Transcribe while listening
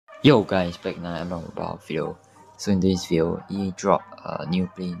Yo guys, back now I'm about video. So in this video, EA dropped a new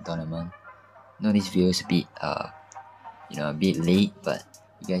playing tournament. Know this video is a bit a bit late, but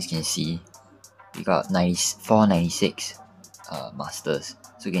you guys can see we got 496 masters.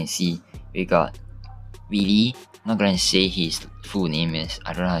 So you can see we got WILLY. Not gonna say his full name is,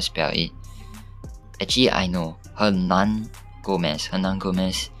 I don't know how to spell it. Actually I know HERNANGOMEZ,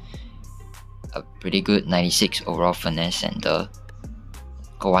 a pretty good 96 overall finesse center.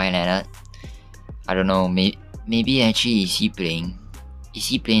 KAWHI LEONARD, I don't know, maybe actually is he playing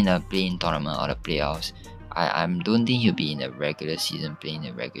the play-in tournament or the playoffs? I don't think he'll be in the regular season, playing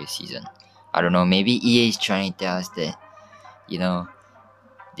the regular season. I don't know, maybe EA is trying to tell us that,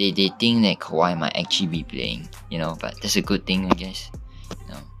 they think that KAWHI might actually be playing, but that's a good thing I guess.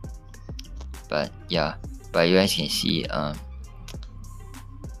 But yeah, but you guys can see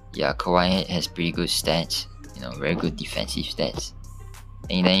KAWHI has pretty good stats, very good defensive stats.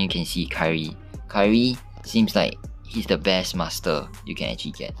 And then you can see KYRIE. KYRIE seems like he's the best master you can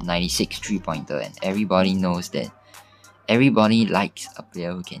actually get. 96 3-pointer, and everybody knows that. Everybody likes a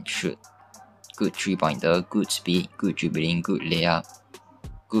player who can shoot. Good 3-pointer, good speed, good dribbling, good layup,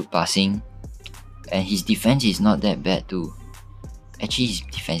 good passing. And his defense is not that bad too. Actually his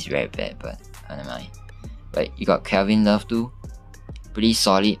defense is very bad, but never mind. But you got Kelvin Love too. Pretty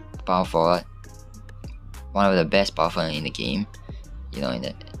solid power forward. One of the best power forward in the game.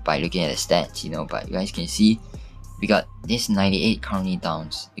 By looking at the stats, but you guys can see we got this 98 currently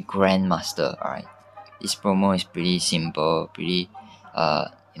downs, the Grandmaster. Alright, this promo is pretty simple, pretty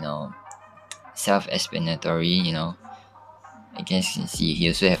self-explanatory. You guys can see he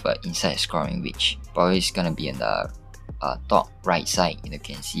also have an inside scoring, which probably is gonna be in the top right side. You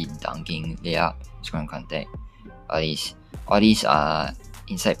can see dunking, layup, scoring contact. All these are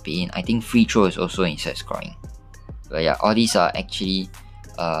inside paint. I think free throw is also inside scoring. But yeah, all these are actually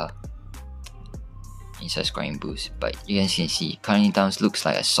inside scoring boost. But you guys can see currently downs looks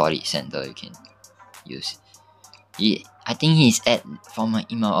like a solid center you can use. I think he's in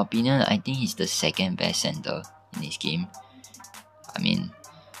my opinion, I think he's the second best center in this game. I mean,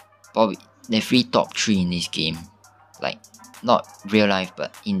 probably definitely top 3 in this game. Like not real life,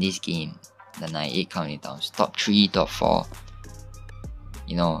 but in this game, the 98 currently downs, top 3, top 4.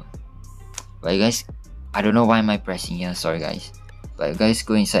 But you guys, I don't know why am I pressing here, sorry guys. But you guys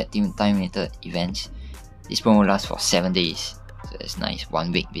go inside team time limited events. This promo lasts for 7 days. So that's nice,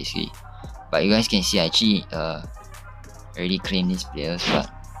 1 week basically. But you guys can see I actually already claimed these players,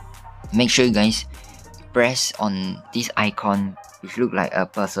 but make sure you guys press on this icon which look like a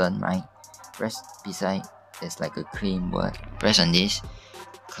person, right? Press beside, there's like a claim word. Press on this,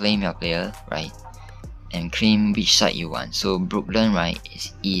 claim your player, right? And claim which side you want. So Brooklyn, right,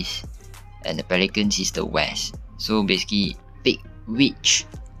 is east, and the Pelicans is the west. So basically pick which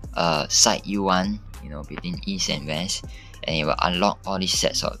side you want, between east and west, and it will unlock all these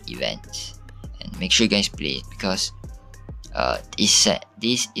sets of events. And make sure you guys play it, because this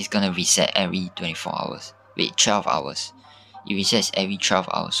is gonna reset every 24 hours. Wait, 12 hours. It resets every 12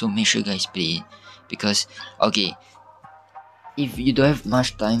 hours. So make sure you guys play it, because okay, if you don't have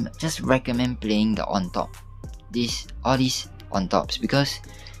much time, just recommend playing the on top. All these on tops, because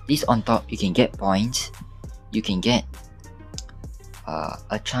this on top you can get points, you can get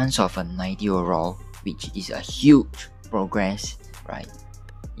a chance of a 90 overall, which is a huge progress, right?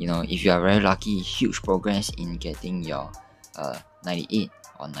 If you are very lucky, huge progress in getting your 98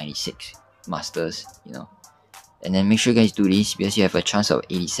 or 96 masters. And then make sure you guys do this, because you have a chance of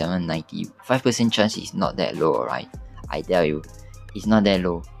 87, 90. 5% chance is not that low, alright? I tell you, it's not that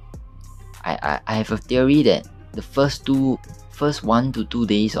low. I have a theory that the first 1 to 2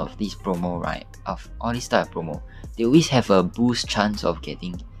 days of this promo, right, of all this type of promo, they always have a boost chance of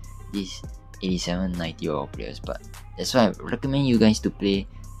getting these 87, 90 overall players. But that's why I recommend you guys to play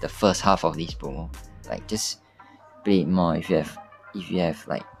the first half of this promo. Like, just play it more if you have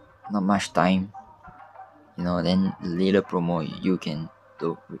like not much time. Then the later promo you can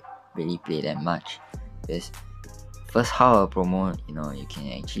don't really play that much, because first half of promo, you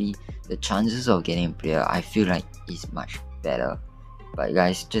can actually, the chances of getting a player, I feel like is much better. But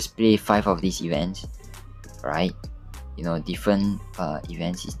guys, just play 5 of these events, right? Different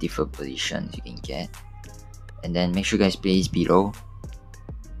events is different positions you can get. And then make sure you guys play this below.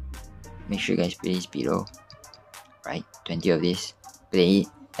 Right, 20 of this, play it.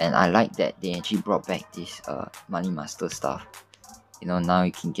 And I like that they actually brought back this Money Master stuff. Now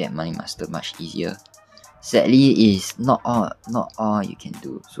you can get Money Master much easier. Sadly, is not all you can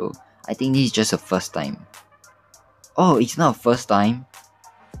do. So I think this is just a first time. Oh, it's not a first time?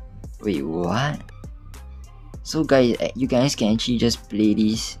 Wait, what? So guys, you guys can actually just play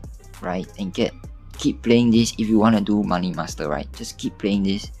this right, and keep playing this. If you want to do money master, right, just keep playing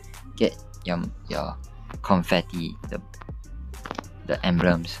this, get your confetti, the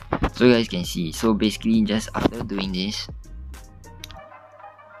emblems. So you guys can see, so basically just after doing this,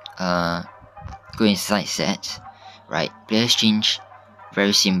 go inside sets, right, players change,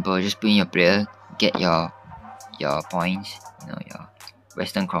 very simple, just put in your player, get your points, your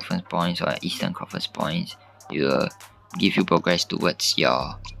Western Conference points or Eastern Conference points. It will give you progress towards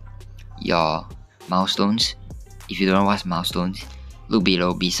your milestones. If you don't know what's milestones, look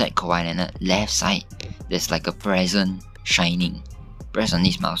below, beside KAWHI LEONARD, left side, there's like a present shining. Press on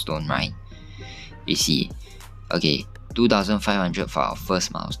this milestone, right? You see, okay, 2,500 for our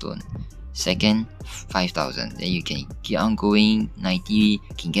first milestone. Second, 5,000. Then you can keep on going. 90,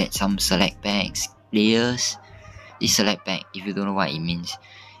 can get some select packs, players. This select pack, if you don't know what it means,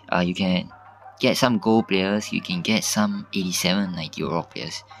 you can get some gold players. You can get some 87, 90 overall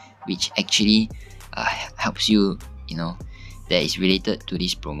players, which actually helps you. That is related to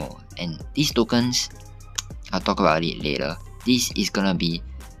this promo. And these tokens, I'll talk about it later. This is gonna be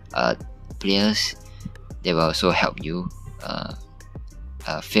players that will also help you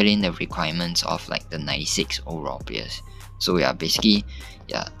fill in the requirements of like the 96 overall players. So yeah, basically,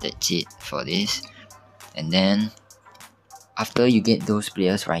 yeah, that's it for this. And then after you get those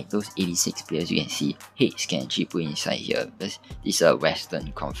players, right, those 86 players, you can see, hey, can actually put inside here because this is a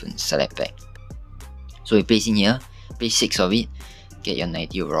Western Conference select pack. So you place in here, place 6 of it, get your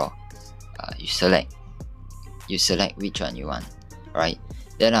 90 overall. You select which one you want, right?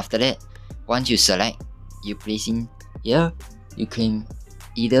 Then after that, once you select, you place in here, you claim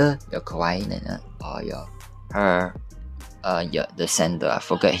either your KAWHI LEONARD or the sender. I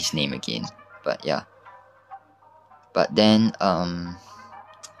forgot his name again, but yeah. But then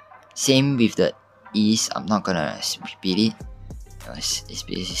same with the East. I'm not gonna repeat it. It's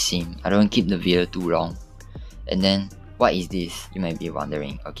basically the same. I don't keep the video too long. And then what is this? You might be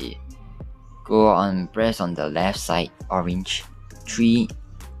wondering. Okay, go on, press on the left side, orange, three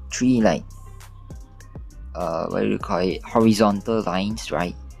like what do you call it? Horizontal lines,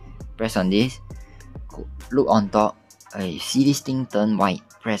 right? Press on this. Look on top. You see this thing turn white?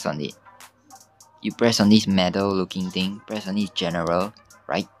 Press on it. You press on this medal looking thing. Press on this general,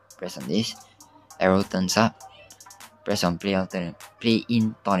 right? Press on this. Arrow turns up. Press on play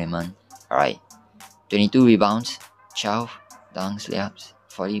in tournament. Alright. 22 rebounds, 12 dunks, layups,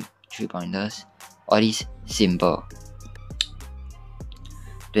 40 3-pointers. All these simple.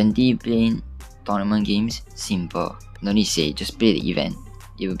 20 playing tournament games, simple. No need to say, just play the event.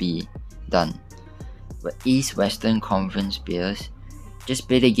 It will be done. But East Western Conference players, just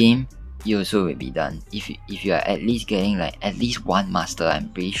play the game, you also will be done. If you are at least getting like at least one master, I'm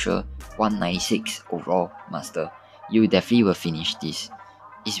pretty sure 196 overall master, you definitely will finish this.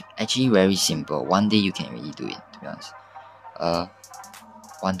 It's actually very simple. One day you can really do it, to be honest.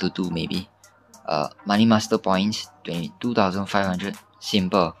 1 to 2 maybe. Money master points 22,500.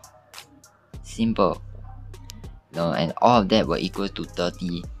 Simple. And all of that will equal to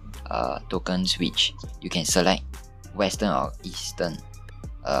 30 tokens, which you can select Western or Eastern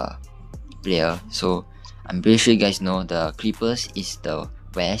player. So I'm pretty sure you guys know the Clippers is the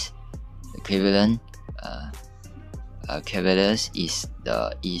West, the Cavaliers is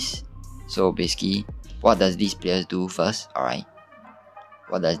the East. So basically, what does these players do first? Alright,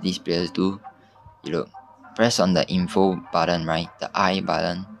 what does these players do? You look, press on the info button, right, the I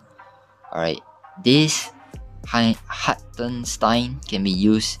button. Alright, this Hartenstein can be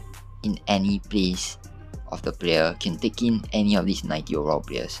used in any place of the player, can take in any of these 90 overall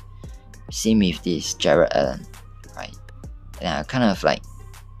players. Same with this Jared Allen, right? And I kind of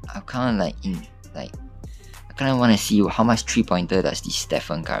want to see how much 3-pointer does this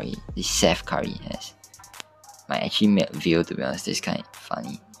Seth Curry has. Might actually make a video, to be honest. This kind of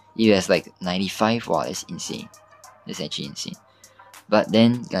funny. If it has like 95, wow, that's insane. That's actually insane. But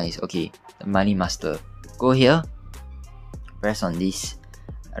then, guys, okay, the Money Master. Go here, press on this,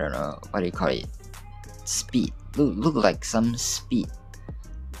 I don't know, what do you call it? Speed. Look like some speed.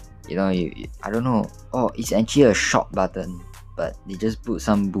 I don't know. Oh, it's actually a shot button, but they just put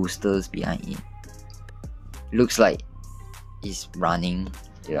some boosters behind it. Looks like it's running,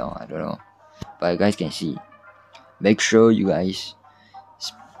 I don't know. But you guys can see. Make sure you guys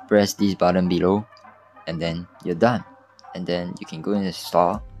press this button below, and then you're done. And then you can go in the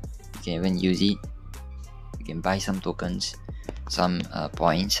store, you can even use it, you can buy some tokens, some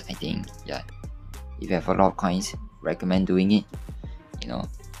points, I think. Yeah, if you have a lot of coins, recommend doing it,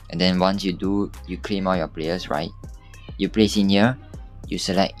 and then once you do, you claim all your players, right? You place in here, you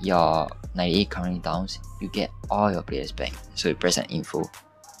select your 98 current downs, you get all your players back. So you press an info,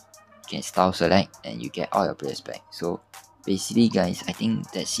 can style select and you get all your players back. So basically guys, I think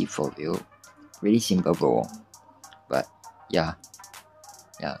that's it for real. Really simple bro. But yeah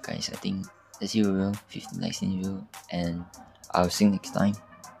guys, I think that's it for real. 15 likes in the video, and I'll see you next time.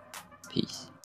 Peace.